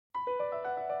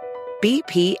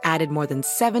BP added more than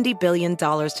 $70 billion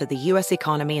to the U.S.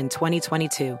 economy in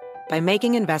 2022 by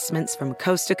making investments from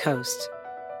coast to coast.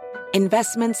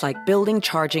 Investments like building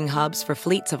charging hubs for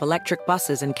fleets of electric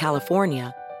buses in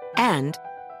California and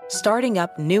starting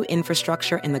up new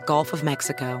infrastructure in the Gulf of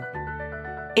Mexico.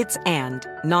 It's and,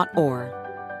 not or.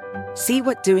 See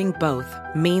what doing both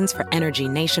means for energy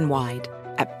nationwide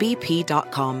at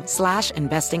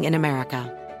bp.com/investing in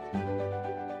America.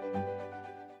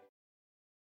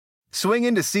 Swing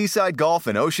into Seaside Golf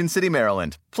in Ocean City,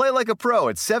 Maryland. Play like a pro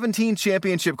at 17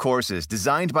 championship courses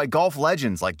designed by golf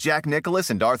legends like Jack Nicklaus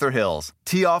and Arthur Hills.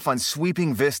 Tee off on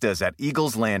sweeping vistas at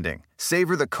Eagles Landing.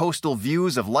 Savor the coastal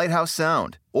views of Lighthouse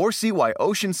Sound. Or see why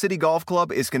Ocean City Golf Club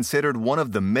is considered one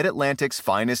of the Mid-Atlantic's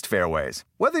finest fairways.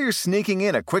 Whether you're sneaking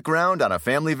in a quick round on a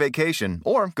family vacation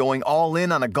or going all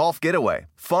in on a golf getaway,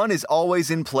 fun is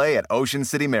always in play at Ocean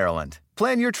City, Maryland.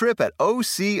 Plan your trip at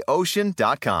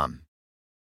OCOcean.com.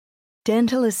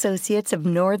 Dental Associates of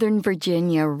Northern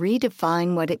Virginia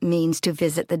redefine what it means to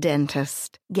visit the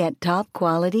dentist. Get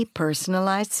top-quality,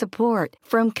 personalized support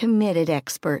from committed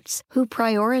experts who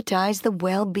prioritize the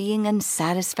well-being and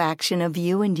satisfaction of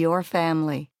you and your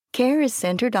family. Care is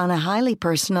centered on a highly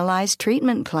personalized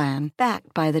treatment plan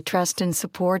backed by the trust and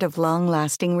support of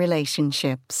long-lasting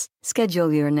relationships.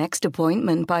 Schedule your next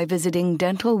appointment by visiting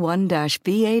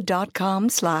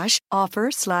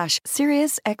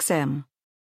dental1-va.com/offer/SiriusXM.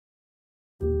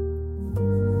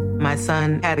 My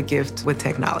son had a gift with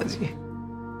technology.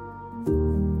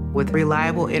 With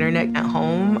reliable internet at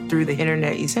home through the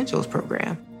Internet Essentials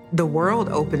program, the world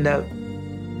opened up.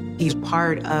 He's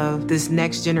part of this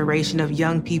next generation of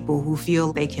young people who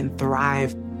feel they can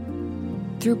thrive.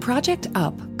 Through Project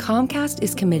UP, Comcast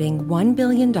is committing $1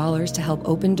 billion to help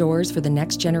open doors for the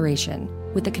next generation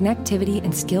with the connectivity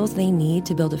and skills they need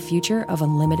to build a future of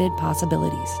unlimited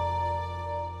possibilities.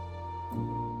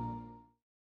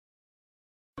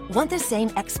 Want the same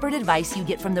expert advice you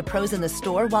get from the pros in the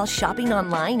store while shopping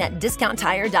online at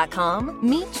DiscountTire.com?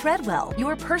 Meet Treadwell,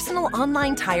 your personal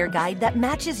online tire guide that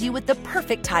matches you with the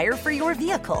perfect tire for your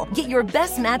vehicle. Get your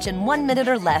best match in 1 minute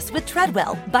or less with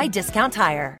Treadwell by Discount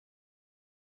Tire.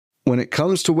 When it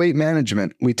comes to weight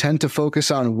management, we tend to focus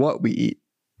on what we eat,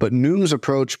 but Noom's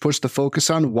approach puts the focus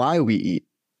on why we eat.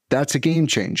 That's a game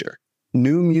changer.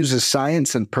 Noom uses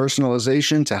science and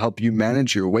personalization to help you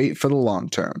manage your weight for the long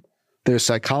term. Their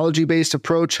psychology-based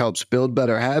approach helps build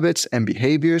better habits and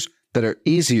behaviors that are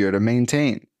easier to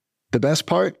maintain. The best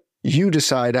part? You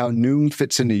decide how Noom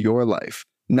fits into your life,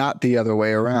 not the other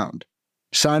way around.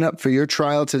 Sign up for your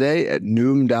trial today at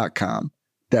Noom.com.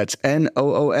 That's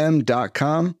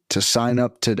Noom.com to sign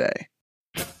up today.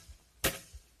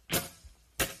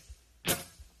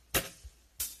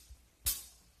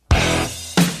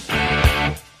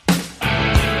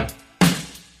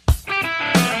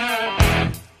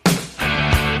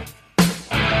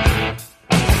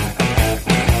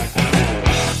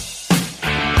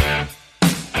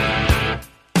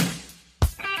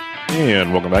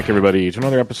 And welcome back, everybody, to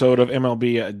another episode of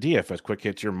MLB DFS Quick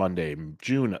Hits, your Monday,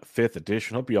 June 5th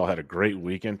edition. Hope you all had a great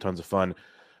weekend. Tons of fun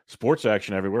sports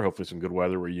action everywhere. Hopefully some good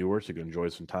weather where you were, so you can enjoy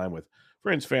some time with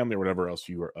friends, family, or whatever else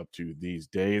you are up to these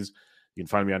days. You can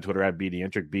find me on Twitter at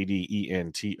BDentrek,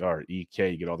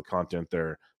 BDENTREK. You get all the content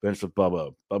there. Bench with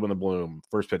Bubba, Bubba and the Bloom,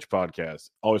 First Pitch Podcast,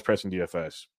 Always Pressing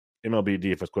DFS, MLB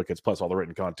DFS Quick Hits, plus all the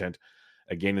written content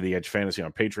at Gain of the Edge Fantasy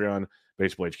on Patreon,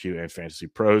 Baseball HQ, and Fantasy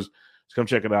Pros. So come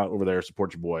check it out over there.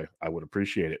 Support your boy. I would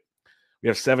appreciate it. We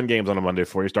have 7 games on a Monday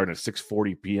for you, starting at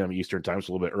 6:40 p.m. Eastern time.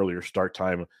 So a little bit earlier start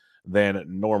time than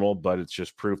normal, but it's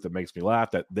just proof that makes me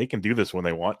laugh that they can do this when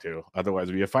they want to. Otherwise,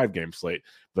 we have 5-game slate.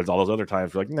 But all those other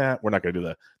times, we're like, nah, we're not going to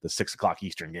do the 6 o'clock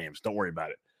Eastern games. Don't worry about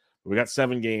it. But we got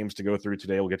 7 games to go through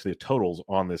today. We'll get to the totals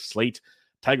on this slate.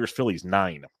 Tigers, Phillies,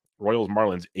 9. Royals,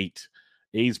 Marlins, 8.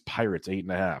 A's, Pirates,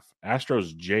 8.5.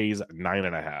 Astros, Jays,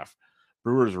 9.5.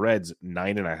 Brewers, Reds,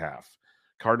 9.5.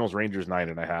 Cardinals, Rangers,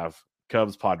 9.5.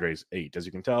 Cubs, Padres, 8. As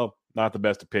you can tell, not the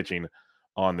best of pitching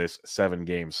on this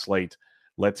 7-game slate.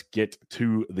 Let's get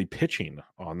to the pitching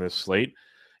on this slate.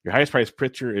 Your highest priced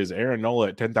pitcher is Aaron Nola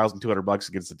at $10,200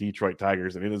 against the Detroit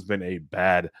Tigers, and it has been a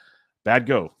bad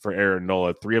go for Aaron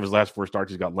Nola. 3 of his last 4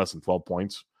 starts, he's got less than 12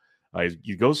 points.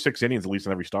 He goes 6 innings at least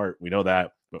in every start. We know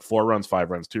that, but 4 runs, 5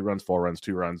 runs, 2 runs, 4 runs,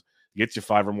 2 runs. He gets you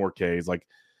 5 or more Ks.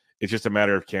 It's just a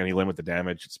matter of, can he limit the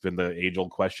damage? It's been the age-old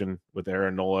question with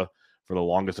Aaron Nola for the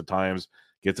longest of times.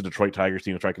 Gets the Detroit Tigers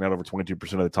team striking out over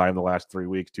 22% of the time the last 3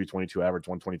 weeks, 222 average,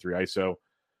 123 ISO.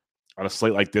 On a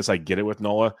slate like this, I get it with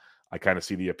Nola. I kind of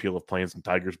see the appeal of playing some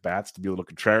Tigers bats to be a little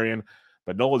contrarian,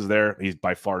 but Nola's there. He's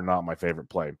by far not my favorite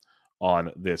play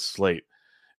on this slate.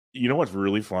 You know what's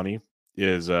really funny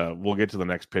is we'll get to the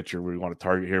next pitcher we want to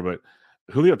target here, but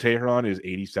Julio Teheran is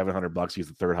 $8,700. He's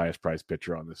the third highest priced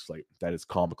pitcher on this slate. That is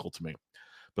comical to me.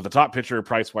 But the top pitcher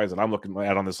price-wise that I'm looking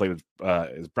at on this slate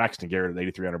is Braxton Garrett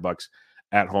at $8,300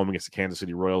 at home against the Kansas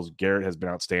City Royals. Garrett has been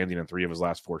outstanding in 3 of his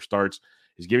last 4 starts.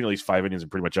 He's giving at least 5 innings in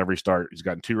pretty much every start. He's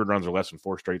gotten 2 earned runs or less in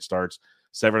 4 straight starts,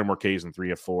 7 or more Ks in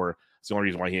 3 of 4. It's the only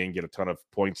reason why he didn't get a ton of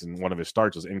points in one of his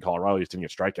starts was in Colorado. He just didn't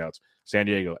get strikeouts. San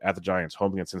Diego, at the Giants,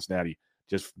 home against Cincinnati,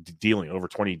 just dealing over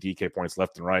 20 DK points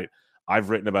left and right. I've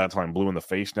written about it until I'm blue in the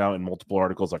face now in multiple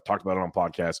articles. I've talked about it on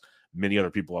podcasts. Many other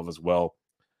people have as well.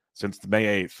 Since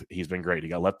May 8th, he's been great. He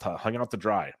got hung out to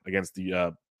dry against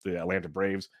the Atlanta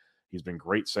Braves. He's been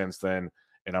great since then,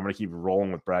 and I'm going to keep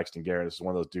rolling with Braxton Garrett. This is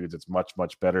one of those dudes that's much,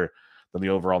 much better than the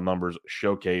overall numbers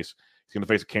showcase. He's going to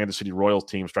face a Kansas City Royals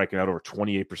team striking out over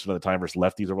 28% of the time versus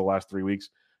lefties over the last 3 weeks,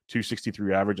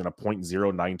 263 average and a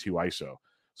 .092 ISO.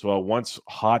 So a once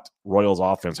hot Royals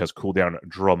offense has cooled down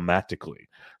dramatically.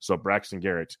 So Braxton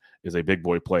Garrett is a big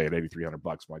boy play at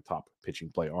 $8,300, my top pitching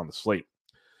play on the slate.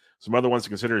 Some other ones to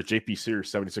consider is JP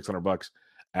Sears, $7,600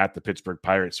 at the Pittsburgh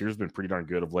Pirates. Sears has been pretty darn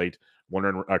good of late. 2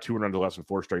 runs or less in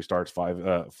 4 straight starts,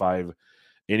 5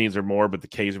 innings or more, but the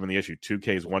Ks have been the issue. 2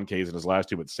 Ks, 1 Ks in his last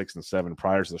 2, but 6 and 7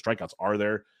 prior. So the strikeouts are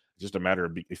there. It's just a matter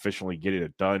of efficiently getting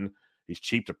it done.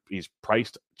 He's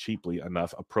priced cheaply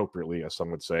enough, appropriately, as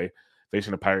some would say.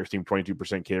 Facing a Pirates team,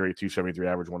 22% K rate, 273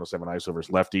 average, 107 ISO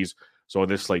versus lefties. So in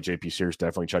this slate, JP Sears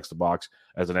definitely checks the box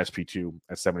as an SP2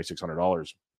 at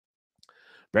 $7,600.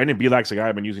 Brandon Bielak's a guy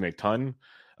I've been using a ton.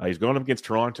 He's going up against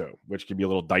Toronto, which can be a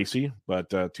little dicey, but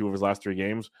 2 of his last 3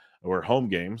 games were home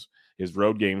games. His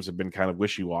road games have been kind of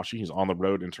wishy-washy. He's on the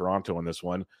road in Toronto in this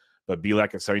one, but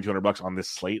Bielak at $7,200 on this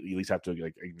slate, you at least have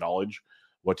to acknowledge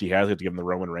what he has. You have to give him the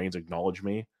Roman Reigns acknowledge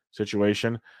me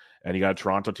situation. And you got a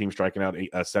Toronto team striking out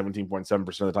 17.7%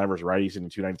 of the time versus righties hitting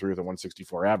 293 with a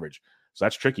 164 average. So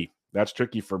that's tricky. That's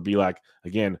tricky for Bielak.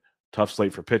 Again, tough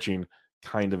slate for pitching,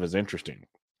 kind of is interesting.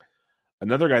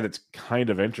 Another guy that's kind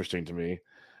of interesting to me,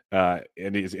 and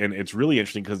it's really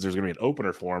interesting because there's going to be an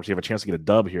opener for him, so you have a chance to get a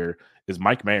dub here, is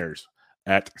Mike Mayers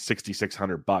at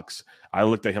 $6,600. I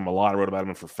looked at him a lot. I wrote about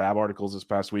him for Fab articles this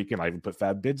past week, and I even put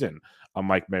Fab bids in on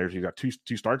Mike Mayers. He got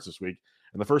two starts this week,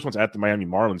 and the first one's at the Miami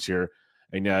Marlins here.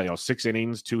 And 6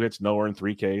 innings, 2 hits, no earned,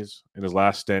 3 Ks in his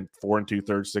last stint, 4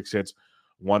 2/3, 6 hits,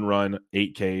 1 run,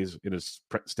 8 Ks in his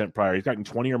stint prior. He's gotten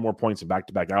 20 or more points in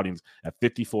back-to-back outings at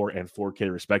 54 and 4K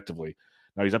respectively.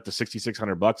 Now he's up to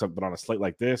 $6,600, but on a slate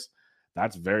like this,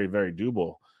 that's very, very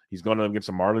doable. He's going against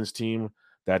a Marlins team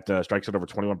that strikes out over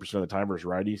 21% of the time versus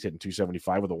righties, hitting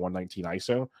 275 with a 119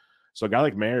 ISO. So a guy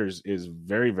like Mayers is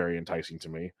very, very enticing to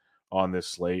me on this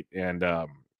slate, and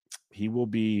he'll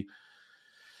be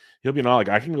an all.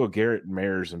 I can go Garrett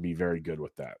Mayers and be very good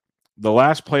with that. The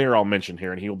last player I'll mention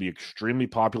here, and he will be extremely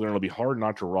popular, and it'll be hard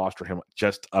not to roster him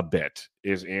just a bit,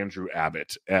 is Andrew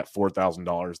Abbott at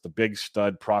 $4,000. The big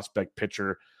stud prospect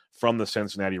pitcher from the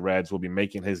Cincinnati Reds will be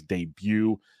making his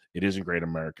debut. It is in Great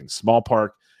American Small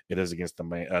Park. It is against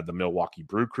the Milwaukee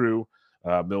Brew Crew.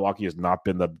 Milwaukee has not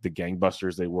been the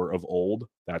gangbusters they were of old,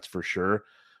 that's for sure.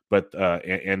 But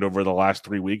and over the last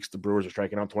 3 weeks, the Brewers are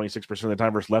striking out 26% of the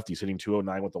time versus lefties, hitting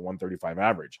 209 with a 135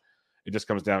 average. It just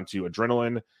comes down to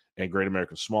adrenaline and Great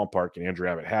American Small Park, and Andrew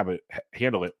Abbott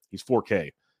handle it. He's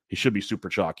 4K. He should be super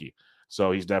chalky.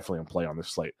 So he's definitely in play on this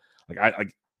slate.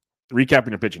 Recapping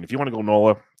your pitching, if you want to go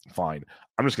Nola, fine.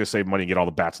 I'm just going to save money and get all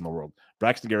the bats in the world.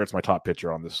 Braxton Garrett's my top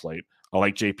pitcher on this slate. I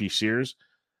like JP Sears.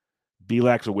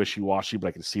 Bielak's a wishy-washy, but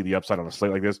I can see the upside on a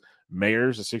slate like this.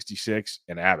 Mayers is 66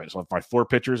 and Abbott. So if my 4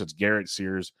 pitchers, it's Garrett,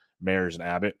 Sears, Mayers, and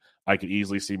Abbott. I could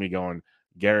easily see me going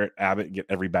Garrett, Abbott, get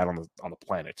every bat on the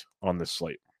planet on this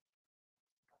slate.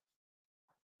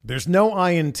 There's no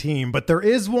I in team, but there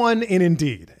is one in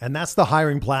Indeed, and that's the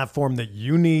hiring platform that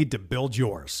you need to build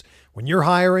yours. When you're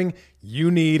hiring, you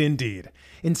need Indeed.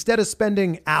 Instead of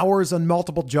spending hours on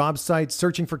multiple job sites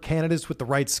searching for candidates with the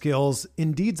right skills,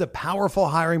 Indeed's a powerful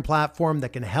hiring platform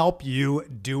that can help you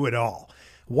do it all.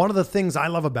 One of the things I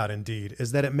love about Indeed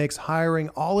is that it makes hiring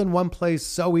all in one place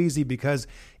so easy because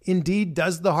Indeed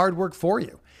does the hard work for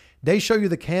you. They show you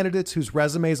the candidates whose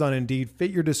resumes on Indeed fit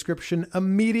your description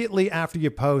immediately after you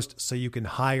post so you can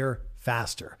hire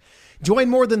faster. Join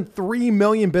more than 3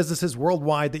 million businesses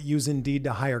worldwide that use Indeed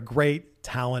to hire great,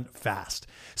 talent fast.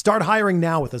 Start hiring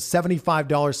now with a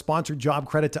 $75 sponsored job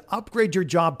credit to upgrade your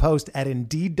job post at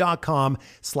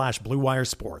Indeed.com/Blue Wire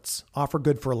Sports. Offer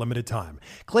good for a limited time.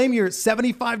 Claim your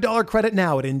 $75 credit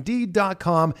now at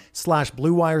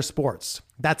Indeed.com/Blue Wire Sports.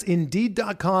 That's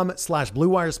Indeed.com/Blue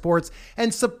Wire Sports,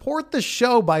 and support the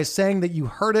show by saying that you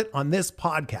heard it on this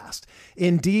podcast.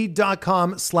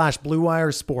 Indeed.com/Blue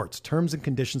Wire Sports. Terms and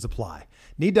conditions apply.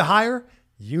 Need to hire?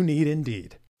 You need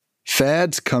Indeed.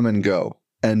 Fads come and go,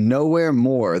 and nowhere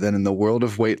more than in the world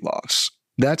of weight loss.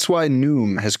 That's why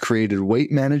Noom has created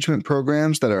weight management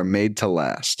programs that are made to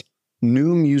last.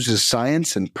 Noom uses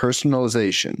science and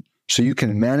personalization so you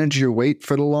can manage your weight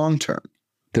for the long term.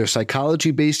 Their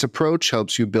psychology-based approach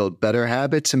helps you build better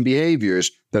habits and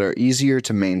behaviors that are easier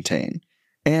to maintain.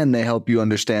 And they help you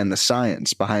understand the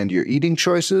science behind your eating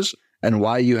choices and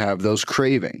why you have those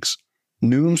cravings.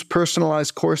 Noom's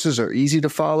personalized courses are easy to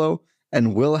follow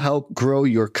and will help grow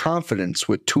your confidence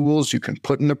with tools you can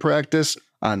put into practice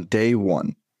on day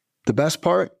one. The best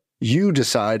part? You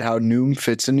decide how Noom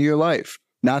fits into your life,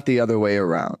 not the other way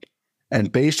around.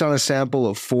 And based on a sample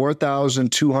of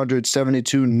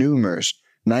 4,272 Noomers,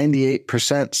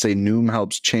 98% say Noom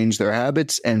helps change their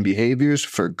habits and behaviors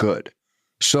for good.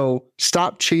 So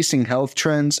stop chasing health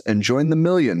trends and join the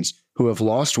millions who have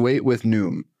lost weight with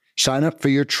Noom. Sign up for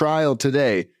your trial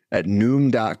today at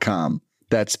Noom.com.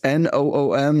 That's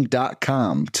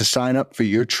Noom.com to sign up for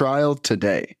your trial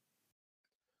today.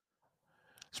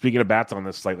 Speaking of bats on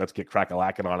this slate, let's get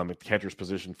crack-a-lacking on them. The catcher's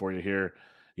position for you here.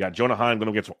 You got Jonah Heim going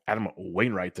against Adam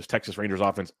Wainwright. This Texas Rangers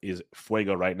offense is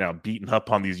fuego right now, beating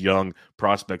up on these young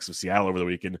prospects of Seattle over the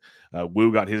weekend.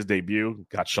 Wu got his debut,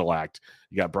 got shellacked.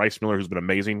 You got Bryce Miller, who's been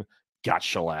amazing, got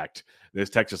shellacked. This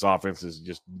Texas offense is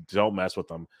just, don't mess with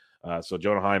them. So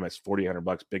Jonah Heim at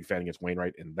 $4,800, big fan against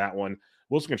Wainwright in that one.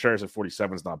 Wilson Contreras at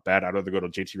 47 is not bad. I'd rather go to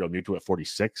JT Realmuto at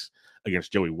 46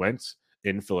 against Joey Wentz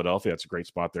in Philadelphia. That's a great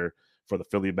spot there for the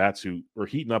Philly bats, who were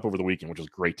heating up over the weekend, which is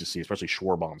great to see, especially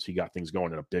Schwarbaum's. He got things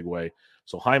going in a big way.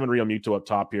 So Heim and Realmuto up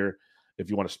top here if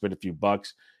you want to spend a few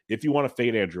bucks. If you want to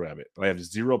fade Andrew Abbott, I have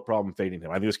zero problem fading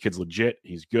him. I think this kid's legit.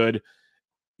 He's good.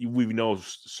 We know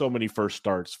so many first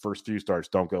few starts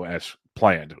don't go as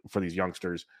planned for these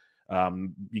youngsters. You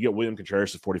get William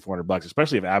Contreras at $4,400,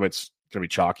 especially if Abbott's going to be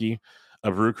chalky. A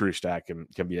Brew Crew stack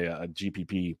can be a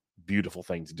GPP beautiful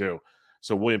thing to do.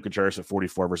 So William Contreras at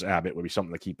 44 versus Abbott would be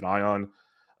something to keep an eye on.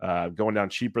 Going down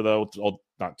cheaper, though,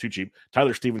 not too cheap.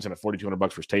 Tyler Stevenson at $4,200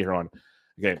 versus Teheran.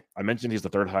 Okay, I mentioned he's the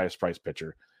third highest priced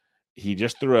pitcher. He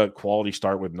just threw a quality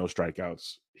start with no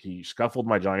strikeouts. He scuffled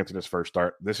my Giants in his first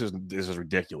start. This is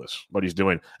ridiculous what he's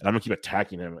doing, and I'm going to keep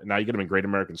attacking him. And now you get him in Great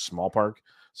American Small Park.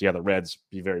 So, yeah, the Reds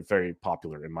be very, very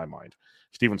popular in my mind.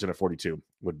 Stevenson at 42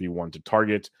 would be one to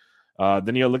target.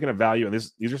 Then you're looking at value, and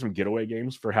these are some getaway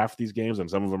games for half of these games, and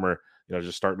some of them are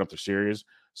just starting up their series.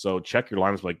 So check your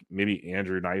lineups, like maybe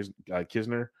Andrew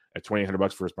Kisner at $2,800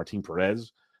 versus Martin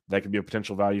Perez. That could be a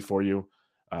potential value for you.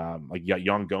 Like you got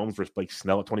Young Gomes versus Blake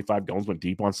Snell at 25. Gomes went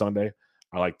deep on Sunday.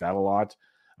 I like that a lot.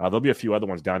 There'll be a few other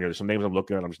ones down here. There's some names I'm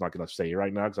looking at. I'm just not going to say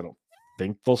right now because I don't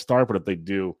think they'll start, but if they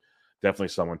do, definitely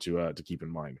someone to keep in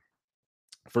mind.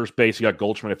 First base, you got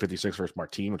Goldschmidt at 56 versus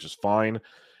Martin, which is fine.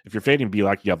 If you're fading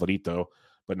Bielak, you got Vladito.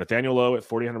 But Nathaniel Lowe at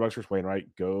 $4,800 versus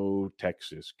Wainwright. Go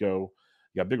Texas. Go.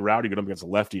 You got Big Rowdy going up against a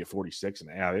lefty at 46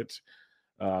 and add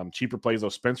it. Cheaper plays, though.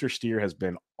 Spencer Steer has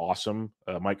been awesome.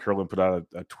 Mike Curlin put out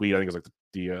a tweet. I think it's like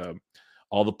the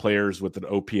all the players with an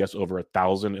OPS over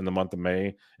 1,000 in the month of May.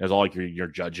 It has all like your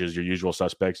judges, your usual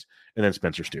suspects, and then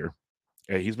Spencer Steer.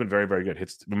 He's been very, very good.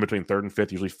 Hits in between third and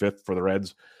fifth, usually fifth for the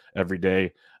Reds every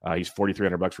day. He's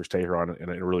 $4,300 versus Teheran in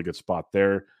a really good spot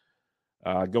there.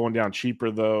 Going down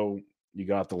cheaper, though, you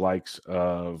got the likes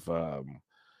of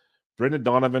Brendan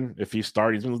Donovan. If he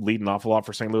started, he's been leading off a lot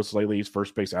for St. Louis lately. He's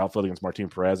first base outfield against Martin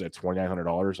Perez at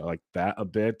 $2,900. I like that a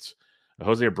bit.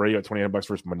 Jose Abreu at $2,800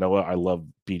 versus Manoah. I love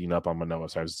beating up on Manoah,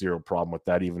 so I have zero problem with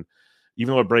that. Even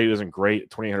though Abreu isn't great,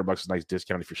 $2,800 is a nice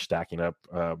discount if you're stacking up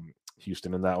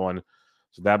Houston in that one.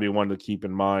 So that'd be one to keep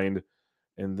in mind.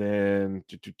 And then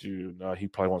he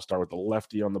probably won't start with the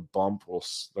lefty on the bump.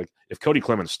 Like if Cody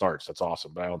Clemens starts, that's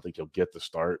awesome, but I don't think he'll get the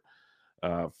start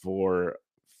for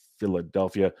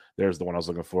Philadelphia. There's the one I was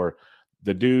looking for.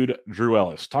 The dude, Drew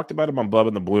Ellis. Talked about him on Bub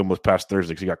and the Bloom this past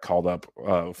Thursday because he got called up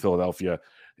Philadelphia.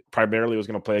 Primarily was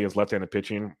going to play against left-handed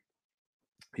pitching.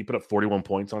 He put up 41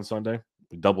 points on Sunday.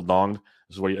 Double donged.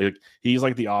 This is what he's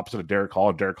like the opposite of Derek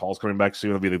Hall. Derek Hall's coming back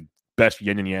soon. It'll be the best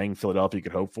yin and yang Philadelphia you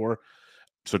could hope for.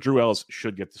 So Drew Ellis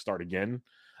should get the start again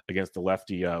against the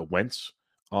lefty Wentz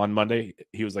on Monday.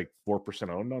 He was like 4%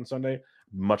 owned on Sunday,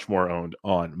 much more owned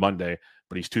on Monday,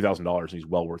 but he's $2,000 and he's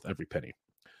well worth every penny.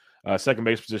 Second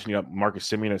base position, you got Marcus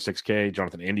Semien at 6K.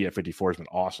 Jonathan India at 54 has been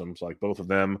awesome. So like both of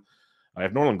them.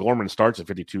 If Nolan Gorman starts at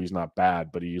 52, he's not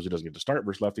bad, but he usually doesn't get to start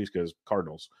versus lefties because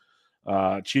Cardinals.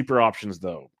 Cheaper options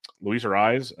though. Luis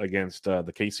Ariz against the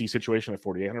KC situation at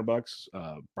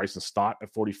 $4,800. Bryson Stott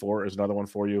at 44 is another one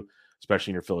for you,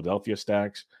 especially in your Philadelphia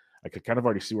stacks. I could kind of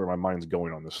already see where my mind's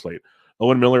going on this slate.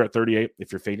 Owen Miller at 38.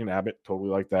 If you're fading Abbott, totally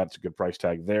like that. It's a good price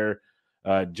tag there.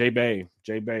 Jay Bay,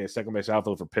 a second base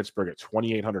outfield for Pittsburgh at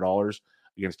 $2,800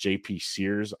 against JP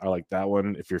Sears. I like that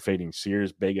one. If you're fading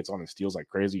Sears, Bay gets on and steals like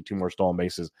crazy. 2 more stolen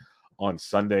bases on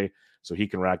Sunday, so he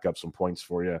can rack up some points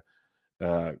for you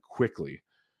quickly.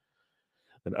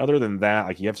 And other than that,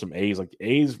 like you have some A's. Like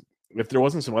A's, if there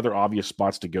wasn't some other obvious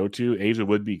spots to go to, A's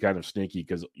would be kind of sneaky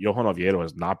because Johan Oviedo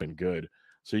has not been good.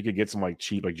 So you could get some like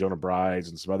cheap, like Jonah Brides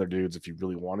and some other dudes if you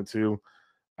really wanted to.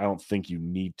 I don't think you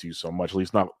need to so much. At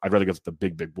least not. I'd rather get the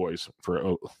big boys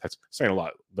for. That's saying a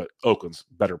lot, but Oakland's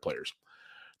better players.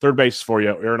 Third base for you,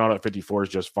 Arenado at 54 is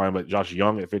just fine, but Josh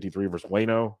Young at 53 versus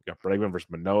Waino. You got Bregman versus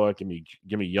Manoah. Give me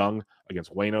Young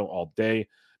against Waino all day.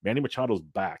 Manny Machado's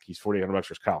back. He's $4,800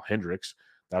 versus Kyle Hendricks.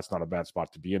 That's not a bad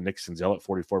spot to be in. Nick Senzel at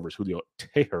 44 versus Julio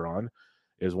Teheran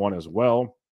is one as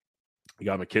well. You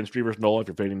got McKinstry versus Nola. If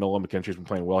you're fading Nola, McKinstry's been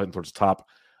playing well, hitting towards the top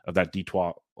of that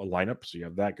D12 lineup. So you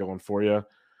have that going for you.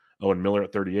 Owen Miller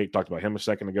at 38. Talked about him a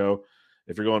second ago.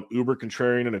 If you're going uber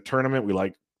contrarian in a tournament, we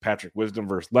like Patrick Wisdom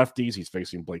versus lefties. He's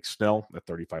facing Blake Snell at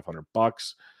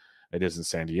 $3,500. It is in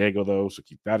San Diego, though, so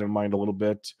keep that in mind a little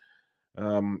bit.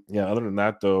 Other than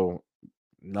that, though,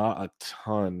 not a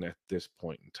ton at this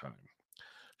point in time.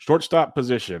 Shortstop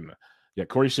position. Yeah,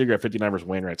 Corey Seager at 59 versus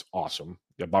Wainwright's awesome.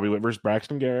 Yeah, Bobby Witt versus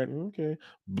Braxton Garrett. Okay.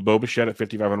 Bo Bichette at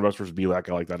 $5,500 versus Belak.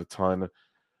 I like that a ton.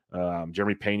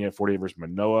 Jeremy Pena at 48 versus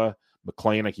Manoah.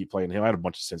 McClain, I keep playing him. I had a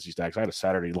bunch of Cincy stacks. I had a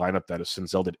Saturday lineup that if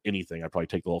Senzel did anything, I'd probably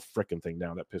take the little frickin' thing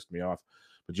down. That pissed me off.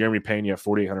 But Jeremy Pena at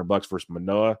 $4,800 versus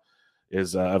Manoah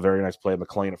is a very nice play.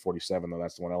 McClain at 47, though.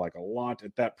 That's the one I like a lot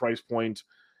at that price point.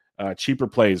 Cheaper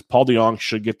plays. Paul DeJong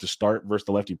should get to start versus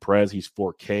the lefty Perez. He's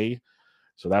 4K,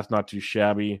 so that's not too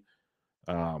shabby.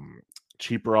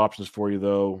 Cheaper options for you,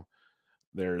 though.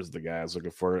 There's the guy I was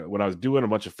looking for. When I was doing a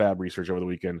bunch of fab research over the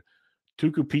weekend,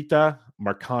 Tucupita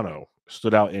Marcano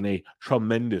stood out in a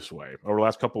tremendous way. Over the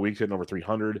last couple of weeks, hitting over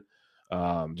 300.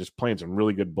 Just playing some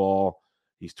really good ball.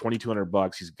 He's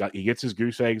 $2,200. He gets his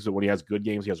goose eggs, but when he has good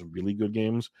games, he has really good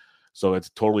games. So it's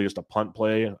totally just a punt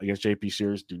play against JP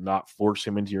Sears. Do not force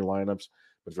him into your lineups.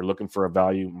 But if you're looking for a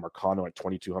value, Marcano at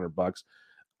 $2,200.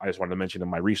 I just wanted to mention in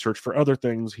my research for other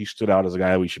things, he stood out as a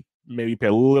guy we should maybe pay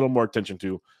a little more attention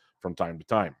to from time to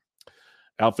time.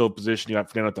 Outfield position, you have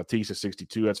Fernando Tatis at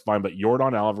 62. That's fine. But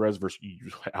Yordan Alvarez versus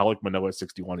Alek Manoah at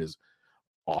 61 is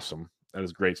awesome. That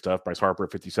is great stuff. Bryce Harper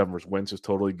at 57 versus Wentz is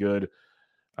totally good.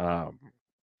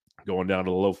 Going down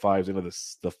to the low fives into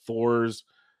the fours.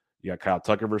 You got Kyle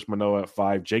Tucker versus Manoah at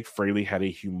 5. Jake Fraley had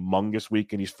a humongous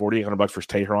week, and he's $4,800 versus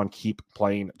Teheran. Keep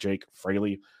playing Jake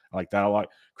Fraley. I like that a lot.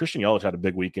 Christian Yelich had a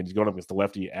big weekend. He's going up against the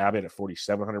lefty Abbott at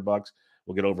 $4,700.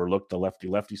 We'll get overlooked the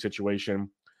lefty situation.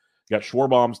 You got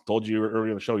Schwarbaum's. Told you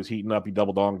earlier in the show he's heating up. He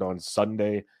double donged on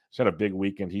Sunday. He's had a big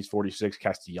weekend. He's 46.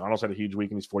 Castellanos had a huge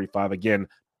weekend. He's 45. Again,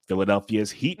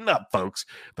 Philadelphia's heating up, folks.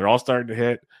 They're all starting to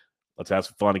hit. Let's have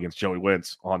some fun against Joey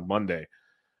Wentz on Monday.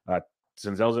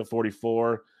 Senzel's at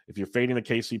 44. If you're fading the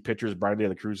KC pitchers, Brian De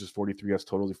La Cruz is 43. That's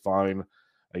totally fine.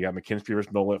 You got McKinstry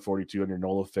versus Nola at 42 on your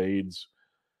Nola fades.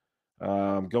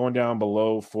 Going down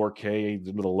below 4K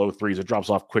into the low threes, it drops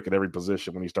off quick at every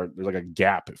position when you start. There's like a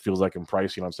gap, it feels like, in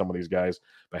pricing on some of these guys.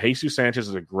 But Jesus Sanchez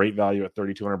is a great value at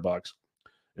 $3,200.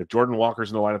 If Jordan Walker's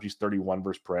in the lineup, he's 31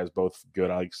 versus Perez. Both good.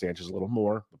 I like Sanchez a little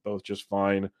more, but both just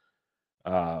fine.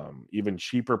 Even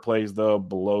cheaper plays, though,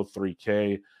 below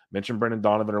 3K. Mentioned Brendan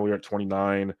Donovan earlier at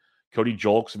 29. Cody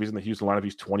Julks, if he's in the Houston lineup,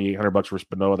 he's $2,800 for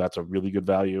Spinoza. That's a really good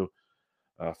value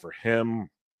for him.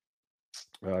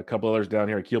 A couple others down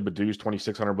here. Akil Badu's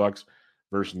 $2,600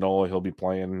 versus Nola. He'll be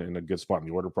playing in a good spot in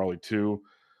the order, probably too.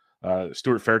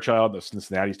 Stuart Fairchild, the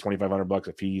Cincinnati's $2,500.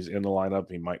 If he's in the lineup,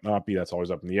 he might not be. That's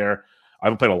always up in the air. I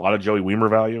haven't played a lot of Joey Weimer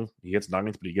value. He hits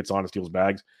 9th, but he gets on and steals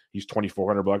bags. He's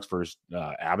 $2,400 for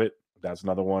Abbott. That's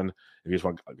another one. If you just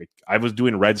want, I was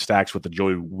doing red stacks with the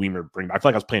Joey Weimer bring. I feel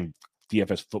like I was playing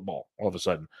DFS football all of a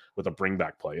sudden with a bring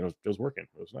back play. It was working.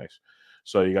 It was nice.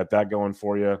 So you got that going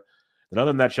for you. And other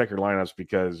than that, check your lineups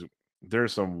because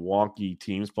there's some wonky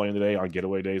teams playing today on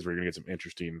getaway days where you're going to get some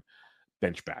interesting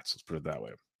bench bats. Let's put it that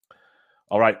way.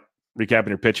 All right. Recapping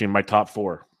your pitching, my top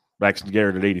 4. Braxton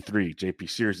Garrett at 83. JP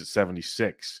Sears at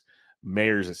 76.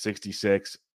 Mayers at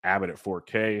 66. Abbott at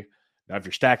 4K. Now, if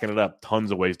you're stacking it up,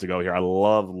 tons of ways to go here. I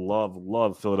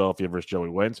love Philadelphia versus Joey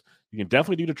Wentz. You can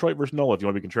definitely do Detroit versus Nola if you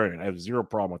want to be contrarian. I have zero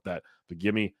problem with that. But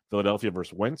give me Philadelphia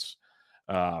versus Wentz.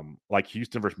 Like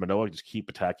Houston versus Manoa, just keep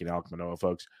attacking Alex Manoa,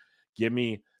 folks. Give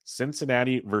me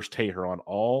Cincinnati versus Teheran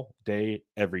all day,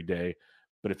 every day.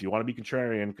 But if you want to be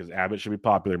contrarian, because Abbott should be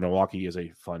popular, Milwaukee is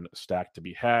a fun stack to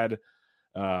be had.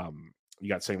 You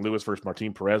got St. Louis versus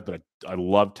Martin Perez, but I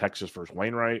love Texas versus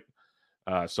Wainwright.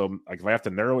 So like if I have to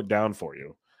narrow it down for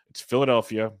you, it's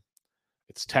Philadelphia,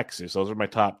 it's Texas. Those are my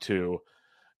top two.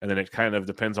 And then it kind of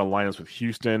depends on lineups with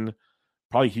Houston.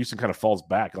 Probably Houston kind of falls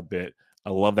back a bit.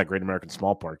 I love that Great American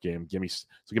Small Park game. Give me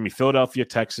Philadelphia,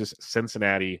 Texas,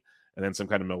 Cincinnati, and then some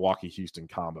kind of Milwaukee-Houston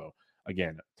combo.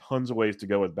 Again, tons of ways to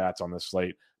go with bats on this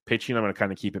slate. Pitching, I'm going to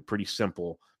kind of keep it pretty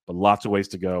simple, but lots of ways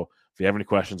to go. If you have any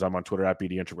questions, I'm on Twitter at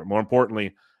BDIntrovert. But more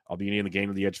importantly, I'll be in the Game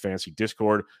of the Edge Fantasy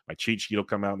Discord. My cheat sheet will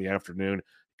come out in the afternoon.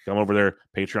 Come over there,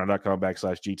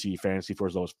 patreon.com/GT Fantasy for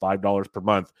as low as $5 per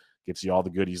month. Gets you all the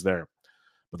goodies there.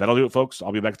 But that'll do it, folks.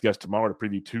 I'll be back with you guys tomorrow to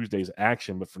preview Tuesday's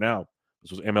action. But for now,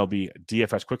 this was MLB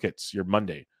DFS Quick Hits, your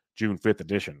Monday, June 5th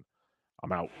edition.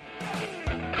 I'm out.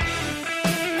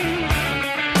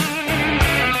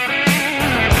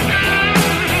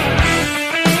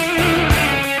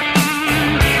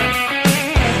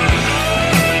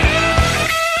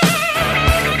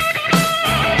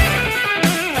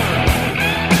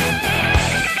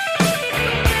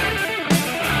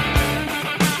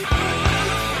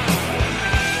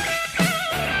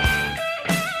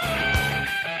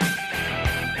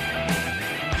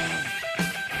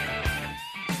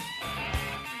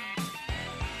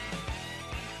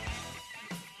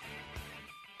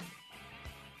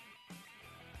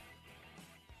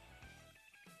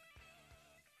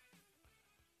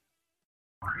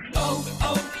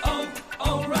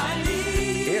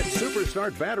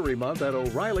 Start Battery Month at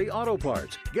O'Reilly Auto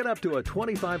Parts. Get up to a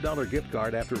 $25 gift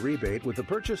card after rebate with the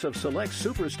purchase of select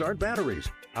Superstart batteries.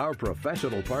 Our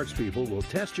professional parts people will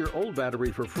test your old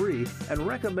battery for free and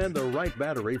recommend the right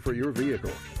battery for your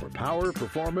vehicle. For power,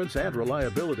 performance, and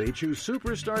reliability, choose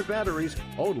Superstart batteries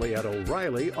only at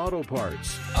O'Reilly Auto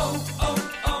Parts.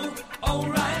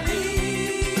 O'Reilly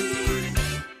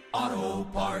Auto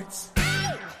Parts.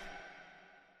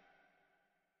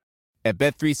 At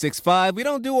Bet365, we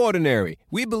don't do ordinary.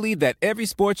 We believe that every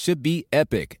sport should be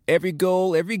epic. Every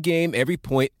goal, every game, every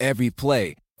point, every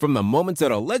play. From the moments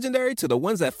that are legendary to the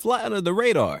ones that fly under the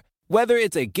radar. Whether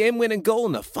it's a game-winning goal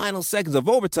in the final seconds of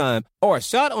overtime or a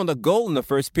shot on the goal in the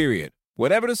first period.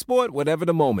 Whatever the sport, whatever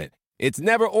the moment. It's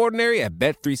never ordinary at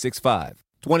Bet365.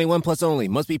 21 plus only.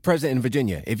 Must be present in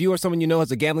Virginia. If you or someone you know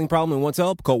has a gambling problem and wants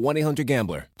help, call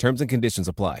 1-800-GAMBLER. Terms and conditions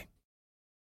apply.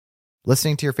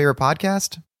 Listening to your favorite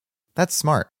podcast? That's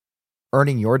smart.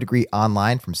 Earning your degree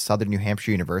online from Southern New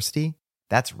Hampshire University?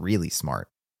 That's really smart.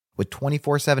 With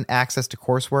 24/7 access to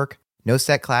coursework, no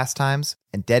set class times,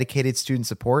 and dedicated student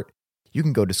support, you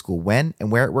can go to school when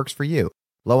and where it works for you.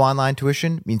 Low online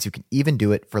tuition means you can even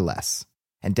do it for less.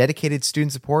 And dedicated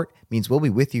student support means we'll be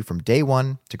with you from day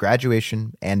one to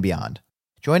graduation and beyond.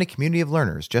 Join a community of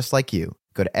learners just like you.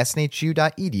 Go to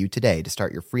snhu.edu today to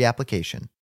start your free application.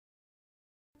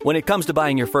 When it comes to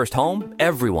buying your first home,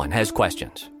 everyone has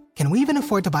questions. Can we even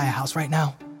afford to buy a house right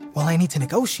now? Well, I need to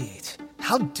negotiate.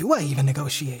 How do I even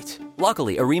negotiate?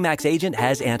 Luckily, a RE/MAX agent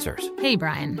has answers. Hey,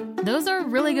 Brian, those are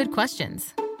really good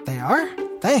questions. They are?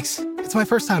 Thanks. It's my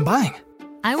first time buying.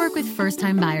 I work with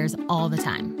first-time buyers all the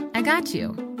time. I got you.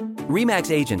 RE/MAX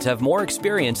agents have more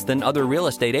experience than other real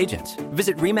estate agents.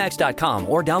 Visit RE/MAX.com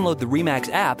or download the RE/MAX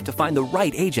app to find the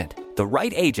right agent. The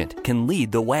right agent can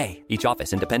lead the way. Each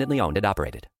office independently owned and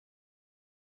operated.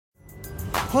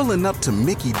 Pulling up to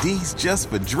Mickey D's just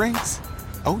for drinks?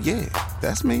 Oh yeah,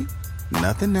 that's me.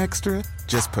 Nothing extra,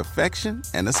 just perfection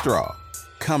and a straw.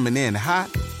 Coming in hot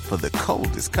for the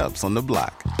coldest cups on the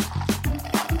block.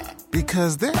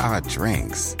 Because there are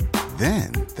drinks.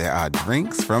 Then there are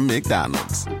drinks from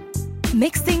McDonald's.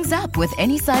 Mix things up with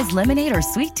any size lemonade or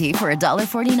sweet tea for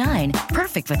 $1.49.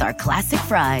 Perfect with our classic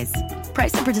fries.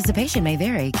 Price and participation may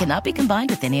vary. Cannot be combined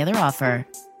with any other offer.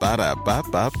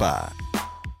 Ba-da-ba-ba-ba.